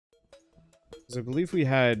Because I believe we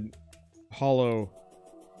had hollow...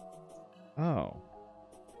 Oh.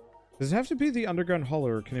 Does it have to be the underground hollow,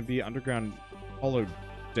 or can it be underground hollow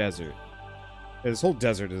desert? Yeah, this whole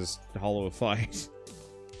desert is hollowified.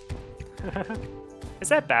 Is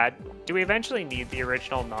that bad? Do we eventually need the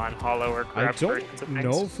original non-hollow or corrupt versions of things? I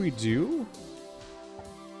don't know if we do.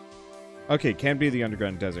 Okay, can be the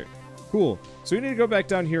underground desert. Cool. So we need to go back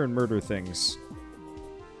down here and murder things.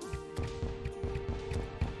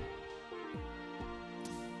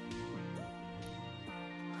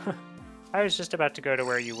 I was just about to go to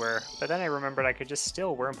where you were, but then I remembered I could just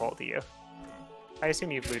still wormhole to you. I assume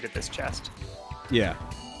you've looted this chest. Yeah.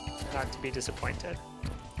 Not to be disappointed.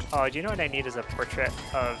 Oh, do you know what I need is a portrait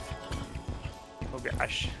of... Oh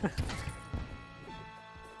gosh.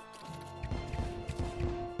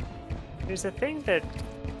 There's a thing that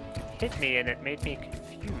hit me and it made me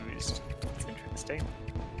confused. That's interesting.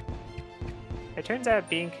 It turns out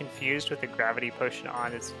being confused with the gravity potion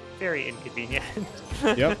on is very inconvenient.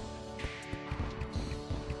 Yep.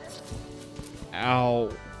 Ow.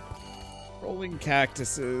 Rolling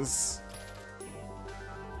cactuses.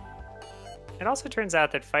 It also turns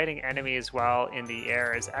out that fighting enemies while in the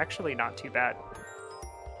air is actually not too bad.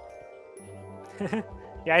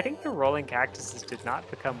 Yeah, I think the rolling cactuses did not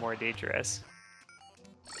become more dangerous.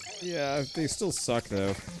 Yeah, they still suck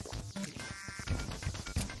though.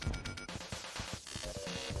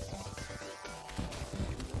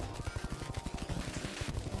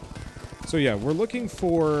 So yeah, we're looking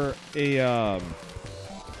for a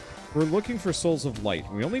we're looking for souls of light.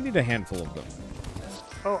 We only need a handful of them.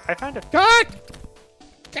 Oh, I found a... God!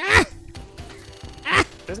 Ah! Ah!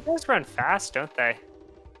 Those guys run fast, don't they?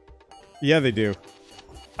 Yeah, they do.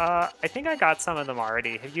 I think I got some of them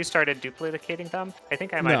already. Have you started duplicating them? I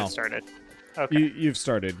think I might have started. Okay. You've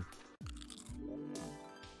started.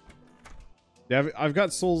 Yeah, I've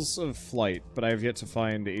got souls of flight, but I have yet to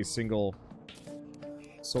find a single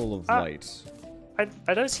soul of light.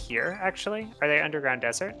 Are those here, actually? Are they underground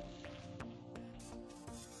desert?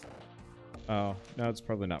 Oh, no, it's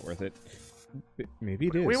probably not worth it. Maybe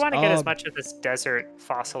it is. We want to get as much of this desert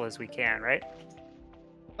fossil as we can, right?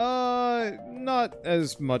 Not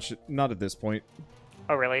as much. Not at this point.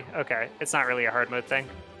 Oh, really? Okay. It's not really a hard mode thing?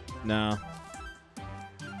 No.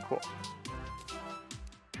 Cool.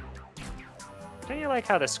 Don't you like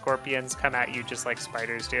how the scorpions come at you just like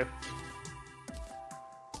spiders do?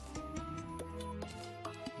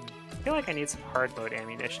 I feel like I need some hard mode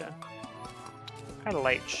ammunition. Kind of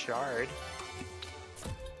light shard.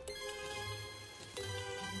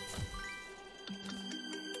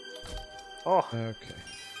 Oh. Okay.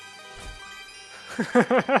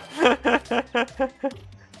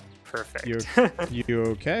 Perfect. You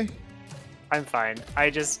okay? I'm fine. I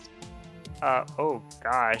just... oh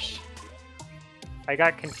gosh. I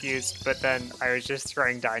got confused, but then I was just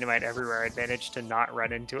throwing dynamite everywhere. I managed to not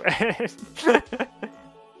run into it.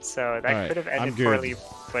 So that could have ended poorly,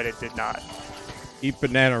 but it did not. Eat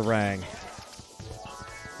banana rang.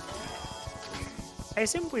 I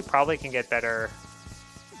assume we probably can get better...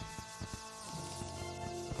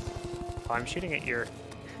 Oh, I'm shooting at your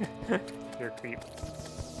your creep.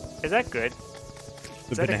 Is that good?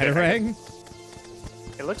 The banana rang?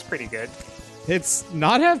 It looks pretty good. It's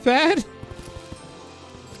not half bad.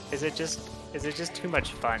 Is it just too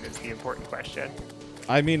much fun is the important question.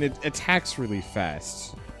 I mean, it attacks really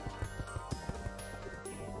fast.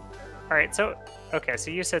 All right, so okay, so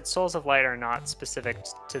you said souls of light are not specific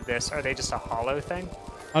to this. Are they just a hollow thing?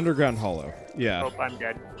 Underground hollow. Yeah. Oh, I'm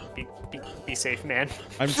dead. Be safe, man.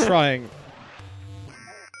 I'm trying.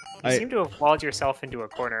 You seem to have walled yourself into a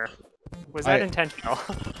corner. Was that intentional?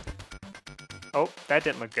 Oh, that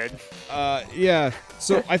didn't look good. Yeah.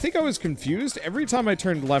 So I think I was confused. Every time I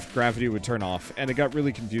turned left, gravity would turn off, and it got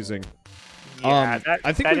really confusing. Yeah,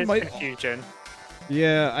 I think that we is might... confusion.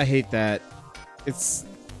 Yeah, I hate that. It's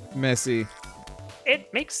messy.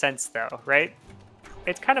 It makes sense, though, right?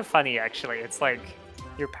 It's kind of funny, actually. It's like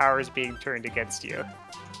your power is being turned against you.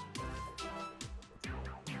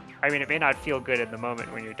 I mean, it may not feel good in the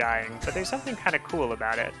moment when you're dying, but there's something kind of cool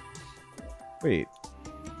about it. Wait.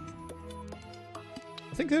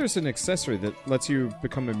 I think there's an accessory that lets you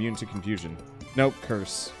become immune to confusion. Nope,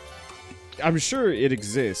 curse. I'm sure it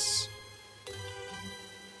exists.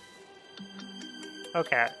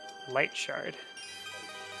 Okay, light shard.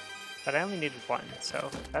 But I only needed one, so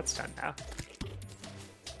that's done now.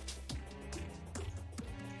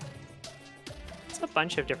 There's a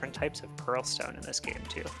bunch of different types of pearl stone in this game,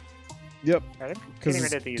 too. Yep,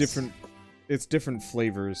 because it's different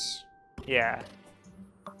flavors. Yeah.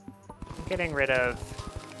 I'm getting rid of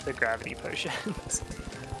the gravity potions.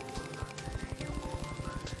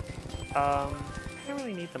 I don't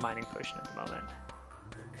really need the mining potion at the moment.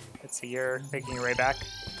 Let's see, you're making your way back.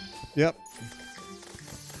 Yep.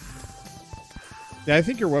 Yeah, I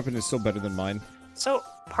think your weapon is still better than mine. So,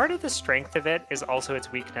 part of the strength of it is also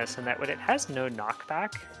its weakness, in that when it has no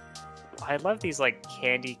knockback, I love these, like,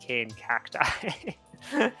 candy cane cacti.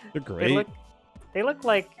 They're great. They look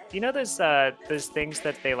like, you know those things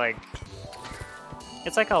that they, like,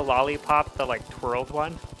 it's like a lollipop, the, like, twirled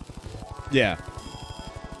one? Yeah.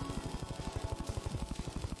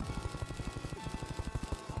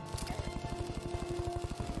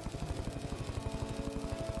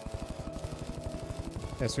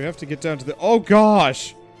 Yeah, so we have to get down to the... Oh,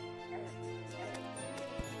 gosh!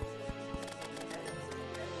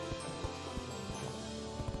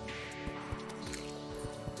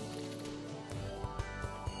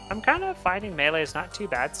 I'm kind of finding melee is not too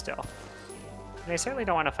bad still. And I certainly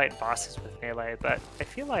don't want to fight bosses with melee, but I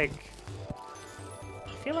feel like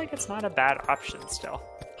it's not a bad option still.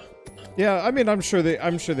 Yeah, I mean, I'm sure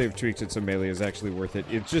they've tweaked it so melee is actually worth it.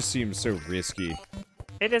 It just seems so risky.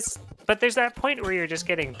 It is, but there's that point where you're just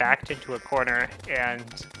getting backed into a corner and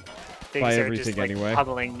things are just like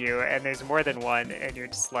pummeling you, and there's more than one, and you're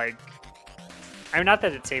just like, I mean, not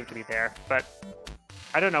that it saved me there, but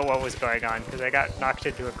I don't know what was going on because I got knocked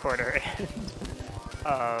into a corner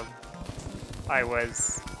and I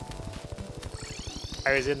was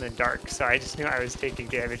in the dark, so I just knew I was taking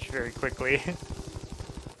damage very quickly.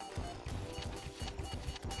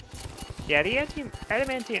 Yeah, the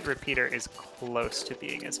adamantine repeater is close to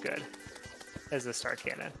being as good as the star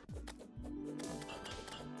cannon.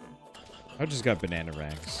 I just got banana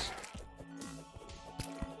ranks.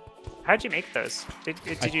 How'd you make those? Did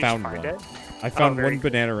you just find it? I found one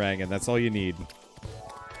banana rang, and that's all you need.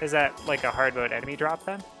 Is that like a hard mode enemy drop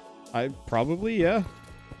then? Probably, yeah.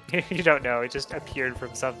 You don't know, it just appeared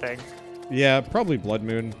from something. Yeah, probably Blood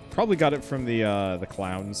Moon. Probably got it from the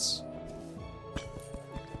clowns.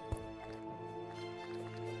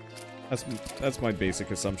 That's my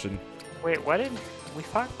basic assumption. Wait, what did we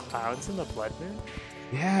fought clowns in the Blood Moon?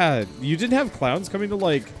 Yeah, you didn't have clowns coming to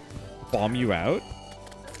like bomb you out?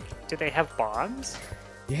 Did they have bombs?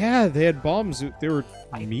 Yeah, they had bombs. They were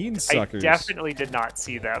mean suckers. I definitely did not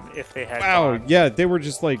see them if they had bombs. Yeah, they were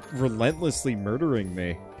just like relentlessly murdering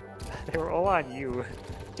me. They were all on you.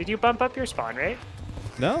 Did you bump up your spawn rate?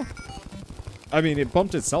 No. I mean, it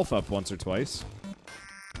bumped itself up once or twice.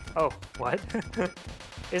 Oh, what?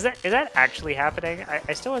 Is that actually happening?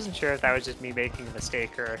 I still wasn't sure if that was just me making a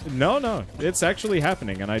mistake or... No, it's actually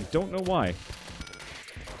happening, and I don't know why.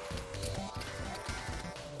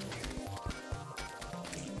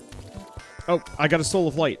 Oh, I got a Soul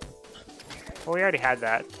of Light. Well, we already had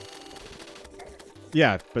that.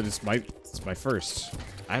 Yeah, but it's my first.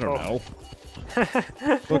 I don't know.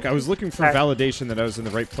 Look, I was looking for validation that I was in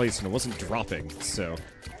the right place, and it wasn't dropping, so...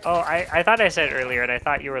 Oh, I thought I said earlier, and I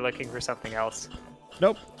thought you were looking for something else.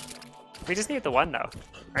 Nope. We just need the one, though,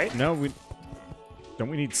 right? No, don't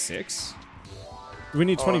we need 6? We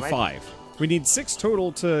need 25. We need 6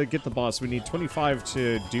 total to get the boss. We need 25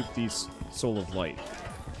 to dupe these Soul of Light.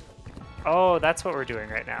 Oh, that's what we're doing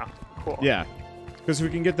right now. Cool. Yeah. Because we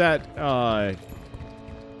can get that,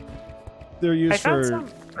 they're used for... I found some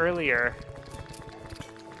earlier.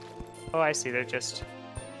 Oh, I see. They're just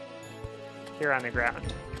here on the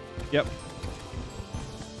ground. Yep.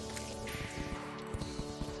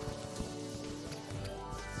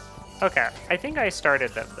 Okay, I think I started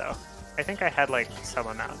them, though. I think I had, like, some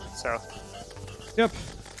amount, so... Yep.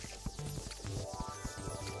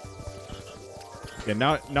 Yeah,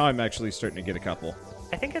 now I'm actually starting to get a couple.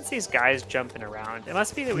 I think it's these guys jumping around. It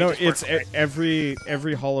must be that we No, just it's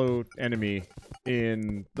every hollow enemy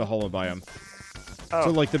in the hollow biome. Oh. So,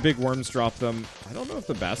 like, the big worms drop them. I don't know if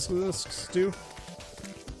the basilisks do.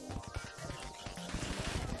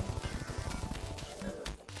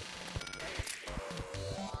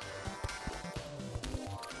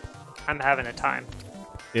 I'm having a time.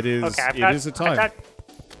 It is. Okay, it is a time.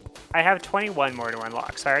 I have 21 more to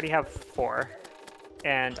unlock, so I already have 4,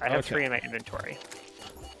 and I have 3 in my inventory.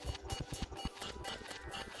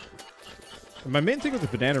 My main thing with the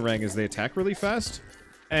banana rang is they attack really fast,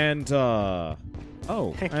 and oh,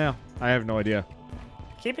 yeah, I have no idea.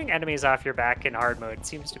 Keeping enemies off your back in hard mode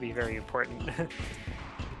seems to be very important.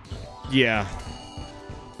 Yeah.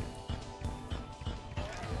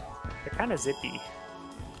 They're kind of zippy.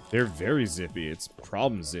 They're very zippy. It's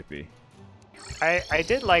problem zippy. I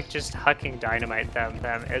did like just hucking dynamite them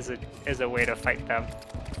as a way to fight them.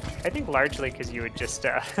 I think largely because you would just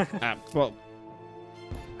well,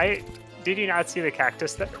 did you not see the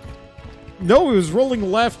cactus there? No, it was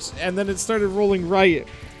rolling left and then it started rolling right.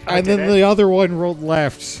 Oh, and then did the other one rolled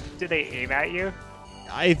left. Did they aim at you?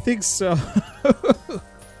 I think so.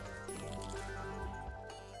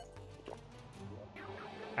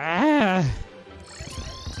 Ah.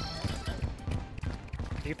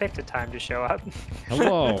 You picked a time to show up.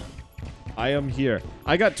 Hello. I am here.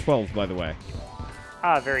 I got 12, by the way.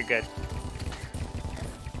 Ah, very good.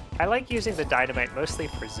 I like using the dynamite mostly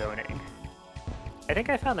for zoning. I think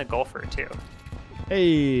I found the golfer, too.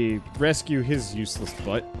 Hey, rescue his useless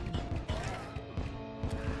butt.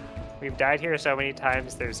 We've died here so many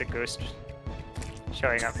times, there's a ghost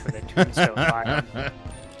showing up for the tombstone biome.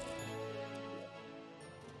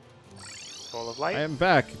 Soul of Light. I am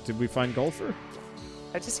back. Did we find golfer?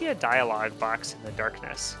 I just see a dialogue box in the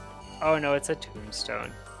darkness. Oh no, it's a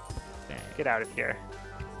tombstone. Get out of here.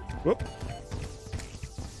 Whoop.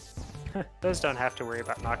 Those don't have to worry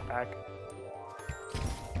about knockback.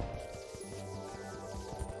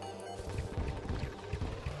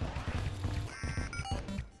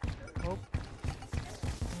 Oh.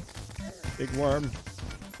 Big worm.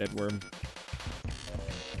 Dead worm.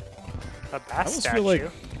 A bass almost statue.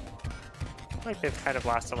 feel like they've kind of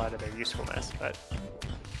lost a lot of their usefulness, but...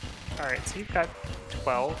 Alright, so you've got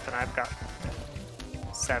 12, and I've got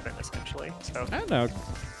 7, essentially, so... I don't know.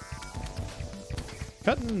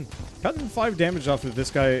 Cutting 5 damage off of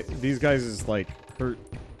these guys is, like, hurt.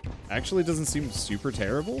 Actually doesn't seem super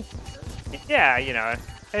terrible. Yeah, you know,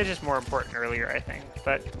 it was just more important earlier, I think.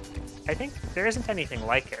 But I think there isn't anything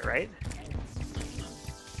like it, right?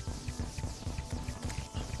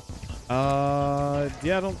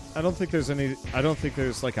 Yeah, I don't think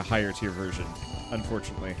there's like a higher tier version,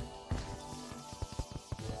 unfortunately.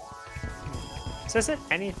 So is it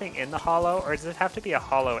anything in the hollow, or does it have to be a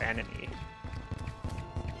hollow enemy?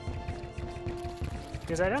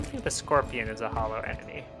 Because I don't think the scorpion is a hollow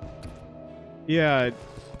enemy. Yeah,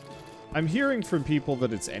 I'm hearing from people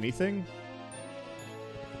that it's anything.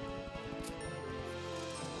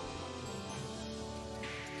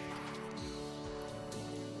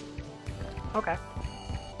 Okay.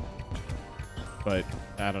 But,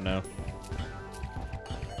 I don't know.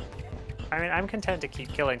 I mean, I'm content to keep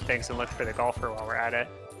killing things and look for the golfer while we're at it.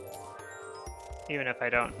 Even if I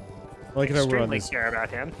don't extremely care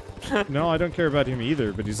about him. No, I don't care about him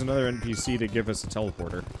either, but he's another NPC to give us a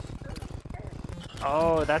teleporter.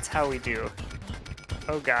 Oh, that's how we do.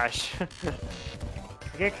 Oh gosh.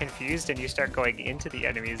 I get confused and you start going into the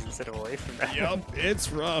enemies instead of away from them. Yup,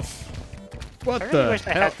 it's rough. What I the really wish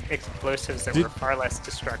I hell? had explosives that were far less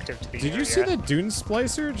destructive to the area. Did you see the Dune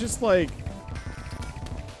Splicer just, like,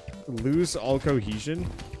 lose all cohesion?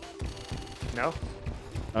 No?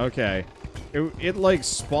 Okay. It like,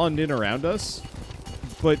 spawned in around us,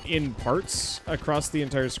 but in parts across the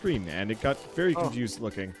entire screen, and it got very confused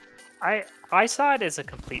looking. I saw it as a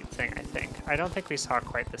complete thing, I think. I don't think we saw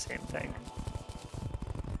quite the same thing.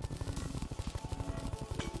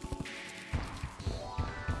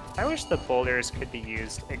 I wish the boulders could be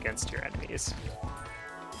used against your enemies.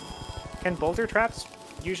 Can boulder traps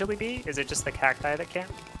usually be? Is it just the cacti that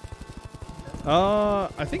can't?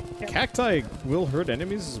 I think cacti will hurt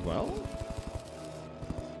enemies as well.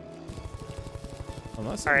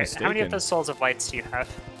 Unless I'm mistaken. How many of those Souls of Lights do you have?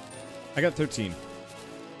 I got 13.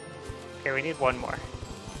 Okay, we need one more.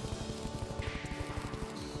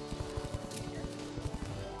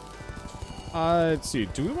 Let's see.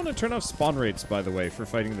 Do we want to turn off spawn rates, by the way, for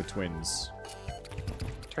fighting the twins?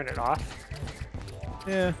 Turn it off?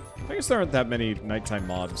 Yeah. I guess there aren't that many nighttime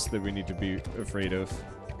mobs that we need to be afraid of.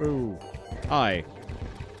 Ooh. Hi.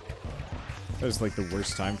 That was like the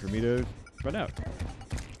worst time for me to run out.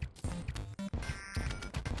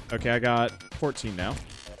 Okay, I got 14 now.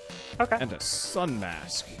 Okay. And a sun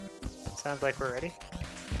mask. Sounds like we're ready.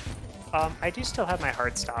 I do still have my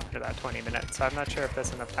hard stop in about 20 minutes, so I'm not sure if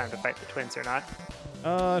that's enough time to fight the twins or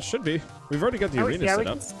not. Should be. We've already got the arena set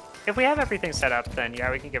up. If we have everything set up, then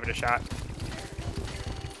yeah, we can give it a shot.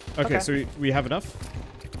 Okay, so we have enough?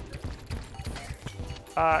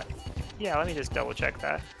 Yeah, let me just double check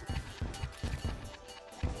that.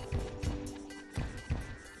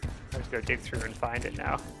 Let's go dig through and find it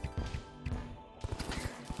now.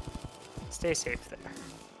 Stay safe there.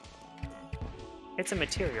 It's a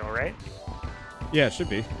material, right? Yeah, it should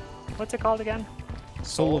be. What's it called again?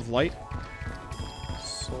 Soul of Light.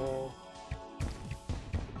 Soul.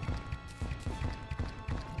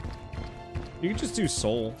 You can just do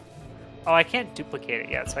soul. Oh, I can't duplicate it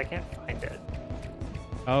yet, so I can't find it.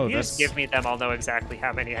 Oh, If you just give me them, I'll know exactly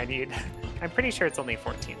how many I need. I'm pretty sure it's only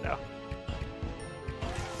 14, though.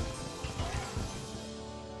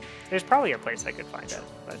 There's probably a place I could find it,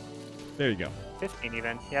 but... There you go. 15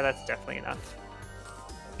 even. Yeah, that's definitely enough.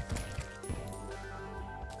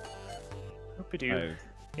 Ba-doo.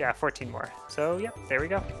 Yeah, 14 more. So, yep, there we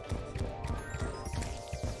go.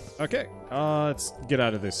 Okay, let's get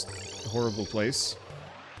out of this horrible place.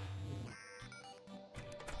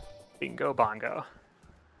 Bingo bongo.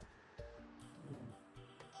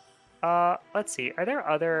 Let's see. Are there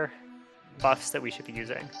other buffs that we should be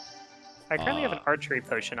using? I currently have an archery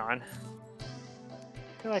potion on.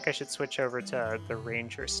 I feel like I should switch over to the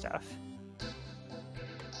ranger stuff.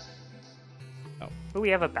 Oh. Ooh, we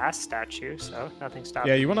have a bass statue, so nothing stopping.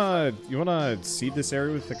 Yeah, you wanna seed this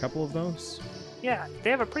area with a couple of those? Yeah, they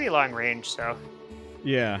have a pretty long range, so.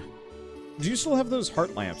 Yeah. Do you still have those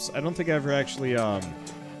heart lamps? I don't think I ever actually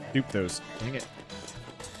duped those. Dang it.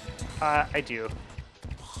 I do.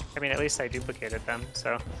 I mean, at least I duplicated them,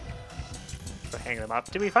 so hang them up.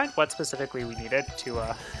 Did we find what specifically we needed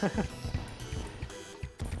to,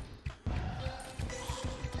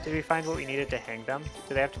 Did we find what we needed to hang them?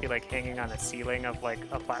 Do they have to be, like, hanging on a ceiling of, like,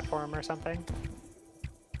 a platform or something?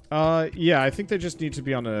 Yeah, I think they just need to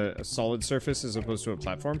be on a solid surface as opposed to a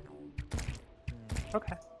platform.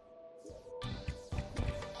 Okay.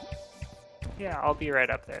 Yeah, I'll be right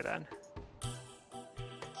up there then.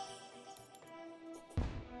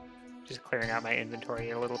 Just clearing out my inventory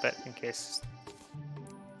a little bit in case.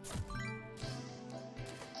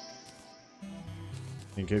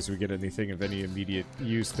 In case we get anything of any immediate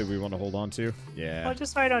use that we want to hold on to. Yeah. Well,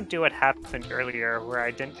 just so I don't do what happened earlier, where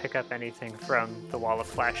I didn't pick up anything from the Wall of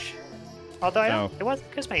Flesh. Although it wasn't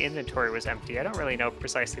because my inventory was empty. I don't really know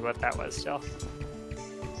precisely what that was still.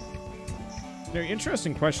 No,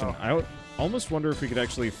 interesting question. Oh. I almost wonder if we could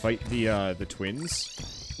actually fight the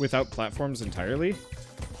twins without platforms entirely.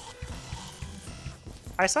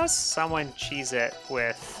 I saw someone cheese it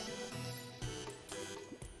with...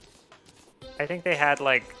 I think they had,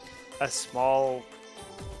 like, a small,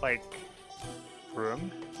 like,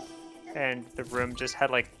 room, and the room just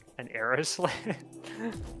had, like, an arrow slit.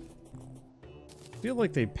 I feel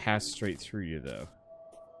like they pass straight through you, though.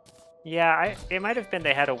 Yeah, it might have been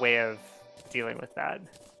they had a way of dealing with that.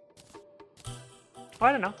 Well,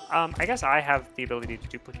 I don't know. I guess I have the ability to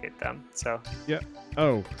duplicate them, so... Yeah.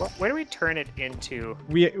 Oh. Where do we turn it into?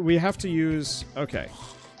 We have to use... Okay.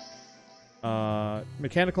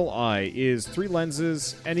 Mechanical eye is 3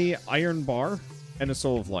 lenses, any iron bar, and a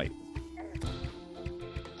soul of light.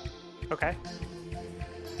 Okay.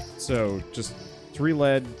 So, just 3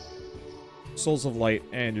 lead, souls of light,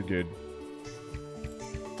 and you're good.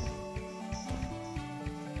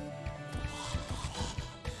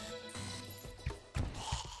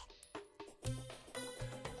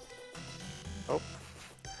 Oh.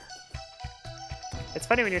 It's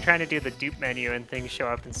funny when you're trying to do the dupe menu and things show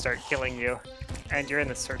up and start killing you, and you're in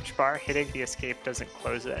the search bar, hitting the escape doesn't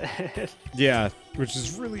close it. Yeah, which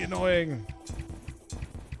is really annoying.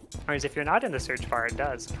 Whereas if you're not in the search bar, it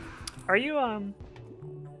does. Are you,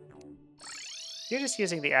 You're just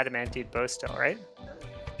using the adamantine bow still, right?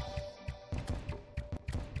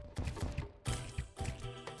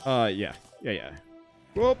 Yeah.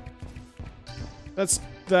 Whoop.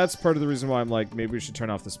 That's part of the reason why I'm like, maybe we should turn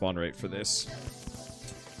off the spawn rate for this.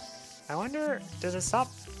 I wonder, does it stop...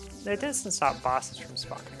 It doesn't stop bosses from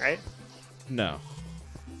spawning, right? No.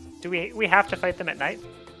 Do we have to fight them at night?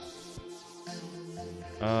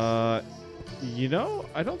 You know,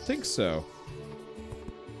 I don't think so.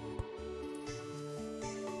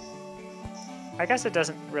 I guess it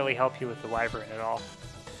doesn't really help you with the wyvern at all.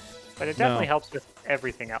 But it definitely helps with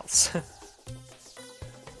everything else.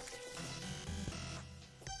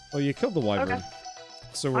 Well, you killed the wyvern. Okay.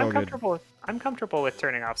 So we're all good. I'm comfortable with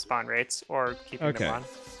turning off spawn rates or keeping them on.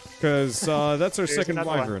 Because that's our second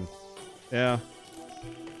another wyvern. Yeah.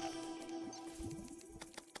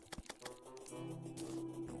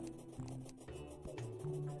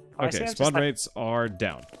 Oh, Okay, spawn rates are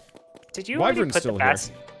down. Did you already Wyvern's put still the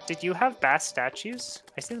bass? Did you have bass statues?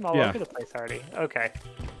 I see them all over the place already. Okay.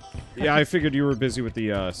 Yeah, I figured you were busy with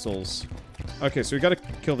the souls. Okay, so we gotta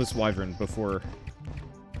kill this wyvern before...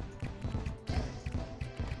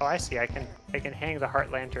 Oh, I see. I can hang the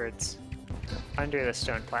heart lanterns under the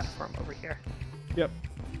stone platform over here. Yep.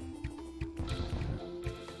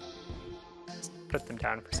 Just put them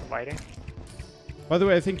down for some lighting. By the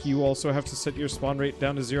way, I think you also have to set your spawn rate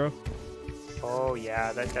down to 0. Oh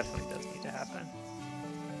yeah, that definitely does need to happen.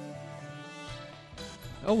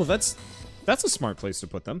 Oh, well, that's a smart place to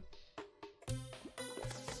put them.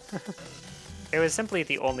 It was simply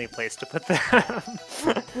the only place to put them.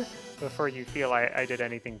 Before you feel I did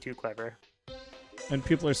anything too clever. And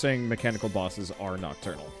people are saying mechanical bosses are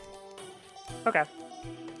nocturnal. Okay.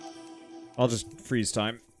 I'll just freeze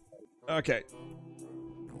time. Okay.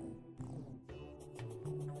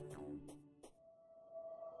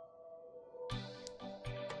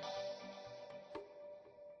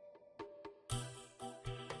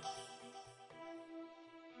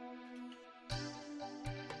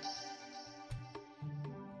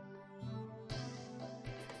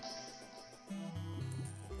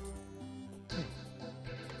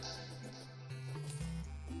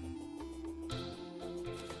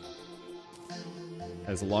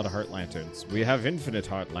 has a lot of heart lanterns. We have infinite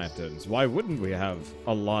heart lanterns. Why wouldn't we have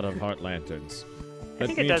a lot of heart lanterns? Let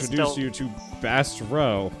me introduce you to Bast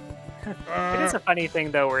Row. It is a funny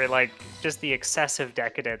thing, though, where, like, just the excessive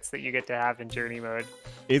decadence that you get to have in Journey mode.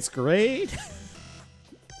 It's great.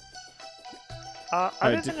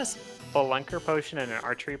 Other than a Spelunker potion and an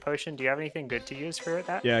Archery potion, do you have anything good to use for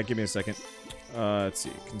that? Yeah, give me a second. Let's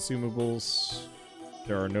see. Consumables.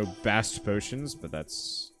 There are no Bast potions, but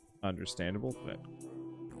that's understandable. But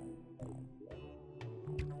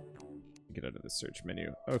get out of the search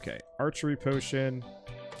menu. Okay, Archery potion.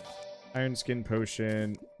 Iron Skin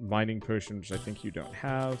potion, mining potion, which I think you don't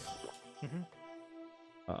have.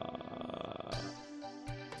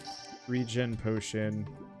 Regen potion.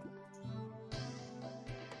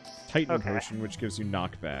 Titan potion, which gives you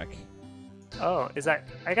knockback. Oh, is that...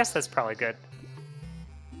 I guess that's probably good.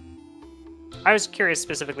 I was curious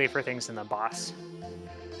specifically for things in the boss.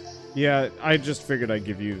 Yeah, I just figured I'd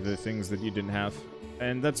give you the things that you didn't have.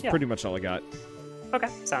 And that's pretty much all I got. Okay,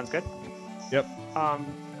 sounds good. Yep.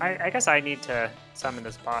 I guess I need to summon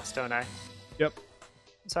this boss, don't I? Yep.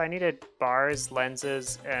 So I needed bars,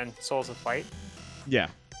 lenses, and souls of light. Yeah.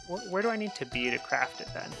 Where do I need to be to craft it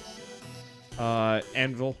then?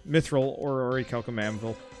 Anvil, Mithril, or Orichalcum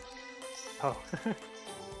Anvil. Oh.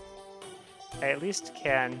 I at least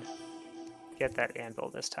can get that anvil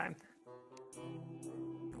this time.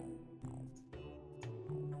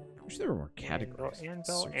 Wish there were more categories.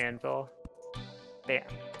 Anvil. Bam.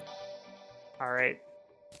 All right.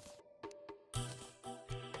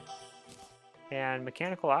 And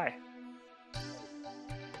mechanical eye.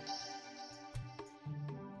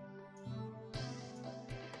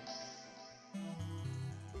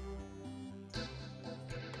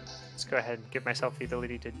 Let's go ahead and give myself the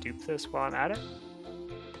ability to dupe this while I'm at it.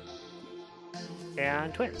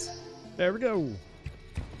 And twins. There we go.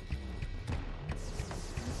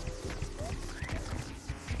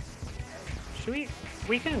 Should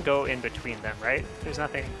we can go in between them, right? There's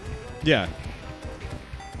nothing. Yeah.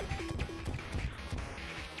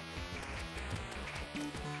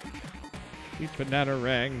 You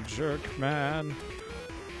banana-rang jerk, man.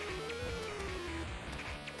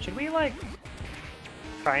 Should we, like,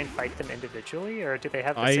 try and fight them individually, or do they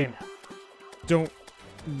have the same? Don't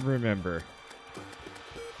remember.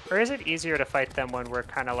 Or is it easier to fight them when we're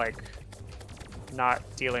kind of, like, not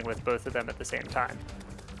dealing with both of them at the same time?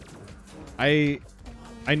 I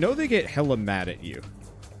know they get hella mad at you.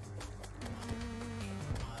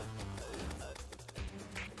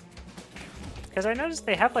 Because I noticed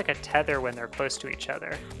they have like a tether when they're close to each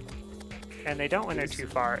other. And they don't when they're too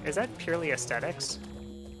far. Is that purely aesthetics?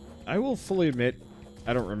 I will fully admit,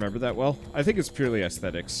 I don't remember that well. I think it's purely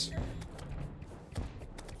aesthetics.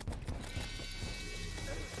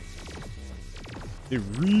 They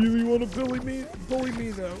really want to bully me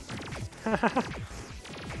though.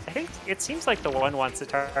 I think it seems like the one wants to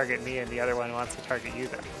target me and the other one wants to target you,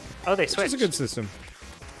 though. Oh, they switched. It's a good system.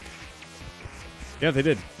 Yeah, they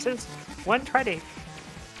did. Since one tried to...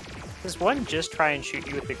 Does one just try and shoot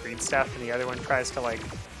you with the green stuff and the other one tries to, like...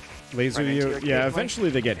 Laser you? Yeah, eventually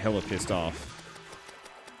they get hella pissed off.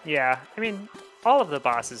 Yeah, I mean, all of the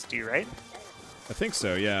bosses do, right? I think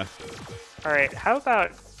so, yeah. Alright, how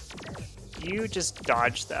about you just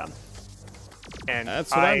dodge them? And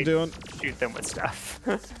that's what I'm doing. Shoot them with stuff.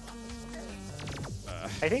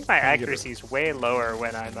 I think my accuracy is way lower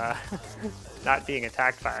when I'm not being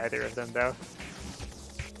attacked by either of them, though.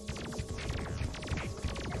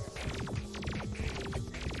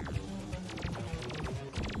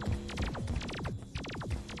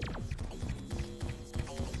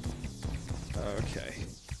 Okay.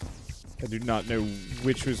 I do not know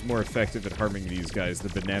which was more effective at harming these guys, the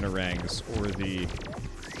banana-rangs or the...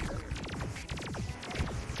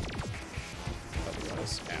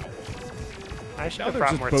 I should have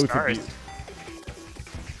brought more stars.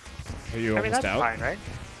 Are you almost that's out? Fine, right?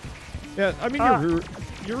 Yeah, I mean,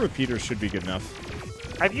 your repeaters should be good enough.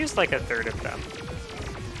 I've used like a third of them.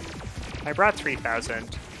 I brought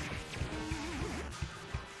 3,000.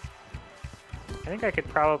 I think I could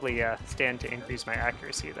probably stand to increase my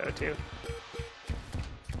accuracy, though, too.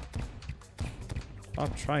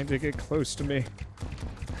 Stop trying to get close to me.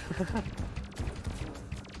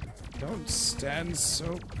 Don't stand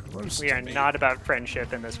so close to me. We are not about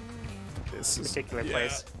friendship in this particular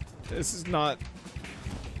place. This is not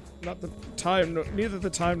the time, neither the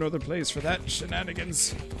time nor the place for that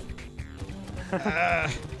shenanigans.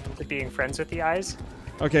 Being friends with the eyes?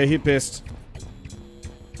 Okay, he pissed.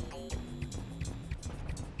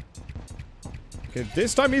 Okay,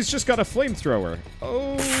 this time he's just got a flamethrower.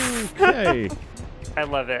 Okay. I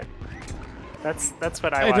love it. That's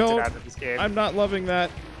what I wanted out of this game. I'm not loving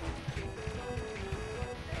that.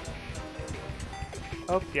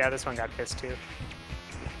 Oh, yeah, this one got pissed too.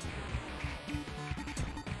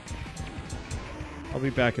 I'll be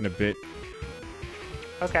back in a bit.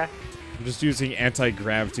 Okay. I'm just using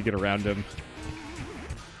anti-grav to get around him.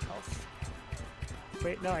 Health.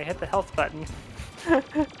 Wait, no, I hit the health button. Uh-oh.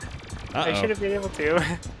 I should have been able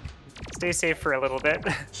to. Stay safe for a little bit.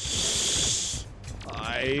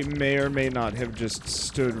 I may or may not have just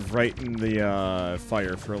stood right in the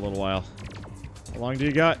fire for a little while. How long do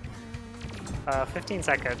you got? 15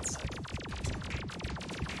 seconds.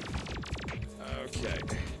 Okay.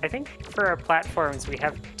 I think for our platforms, we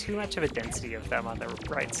have too much of a density of them on the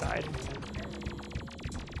right side.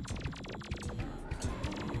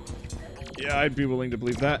 Yeah, I'd be willing to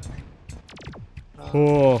believe that.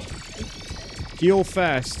 Oh. Heal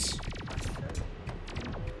fast.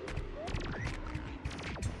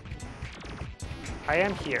 I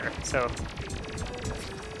am here, so...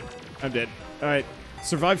 I'm dead. Alright.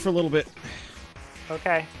 Survive for a little bit.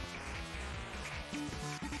 Okay.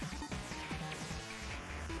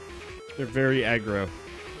 They're very aggro.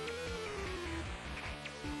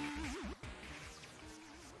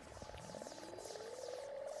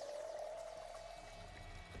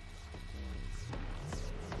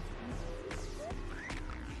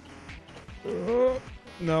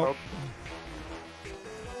 No. Oh.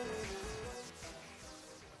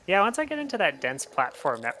 Yeah, once I get into that dense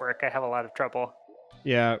platform network, I have a lot of trouble.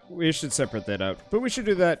 Yeah, we should separate that out. But we should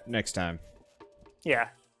do that next time. Yeah.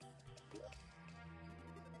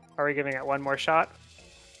 Are we giving it one more shot?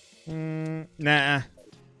 Nah.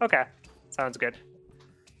 Okay, sounds good.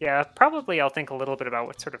 Yeah, probably I'll think a little bit about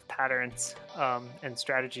what sort of patterns and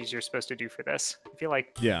strategies you're supposed to do for this. I feel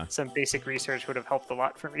like some basic research would have helped a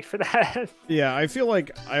lot for me for that. Yeah, I feel like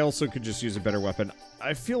I also could just use a better weapon.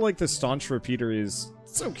 I feel like the Staunch Repeater it's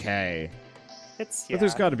okay. But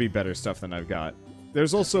there's got to be better stuff than I've got.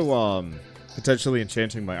 There's also potentially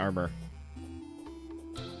enchanting my armor.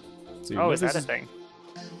 See, oh, is that a thing?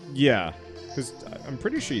 Yeah, because I'm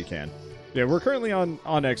pretty sure you can. Yeah, we're currently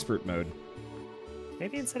on expert mode.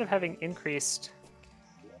 Maybe instead of having increased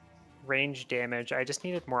range damage, I just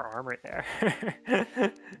needed more armor there. Yeah.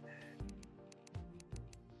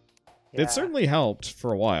 It certainly helped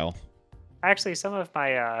for a while. Actually, some of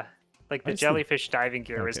my, like the jellyfish diving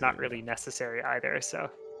gear was not yeah. really necessary either, so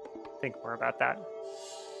think more about that.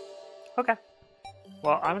 Okay.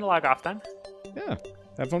 Well, I'm going to log off then. Yeah,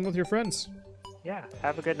 have fun with your friends. Yeah,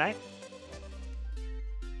 have a good night.